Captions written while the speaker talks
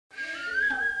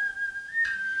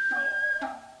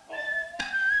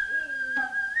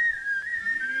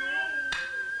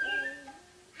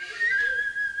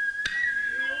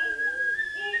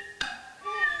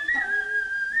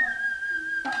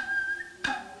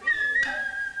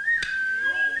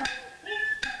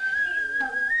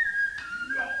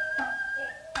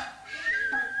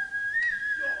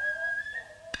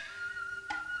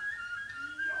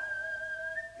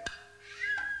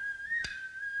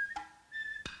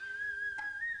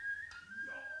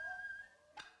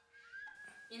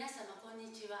皆様こん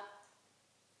にちは。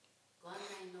ご案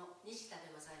内の西田で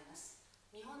ございます。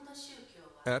日本の宗教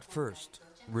は At first,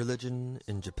 religion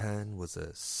in Japan was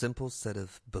a simple set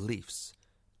of beliefs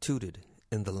tutored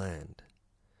in the land.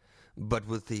 But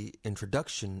with the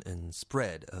introduction and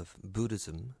spread of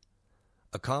Buddhism,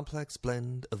 a complex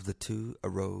blend of the two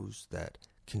arose that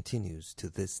continues to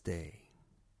this day.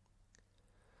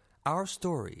 Our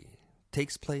story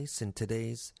takes place in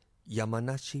today's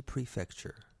Yamanashi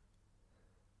Prefecture.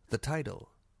 The title,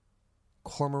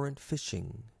 Cormorant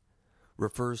Fishing,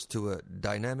 refers to a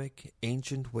dynamic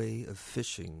ancient way of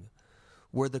fishing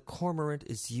where the cormorant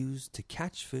is used to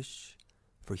catch fish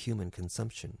for human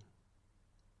consumption.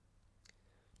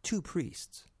 Two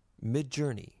priests,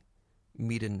 mid-journey,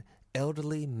 meet an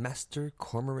elderly master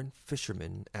cormorant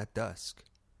fisherman at dusk.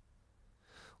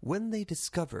 When they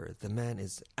discover the man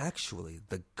is actually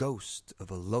the ghost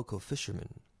of a local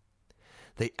fisherman,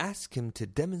 they ask him to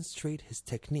demonstrate his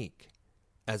technique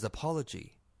as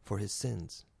apology for his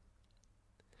sins.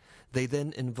 They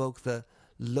then invoke the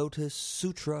Lotus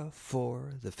Sutra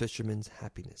for the fisherman's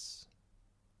happiness.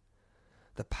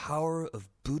 The power of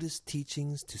Buddhist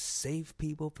teachings to save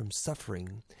people from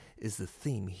suffering is the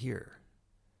theme here.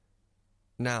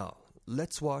 Now,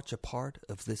 let's watch a part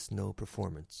of this Noh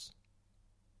performance.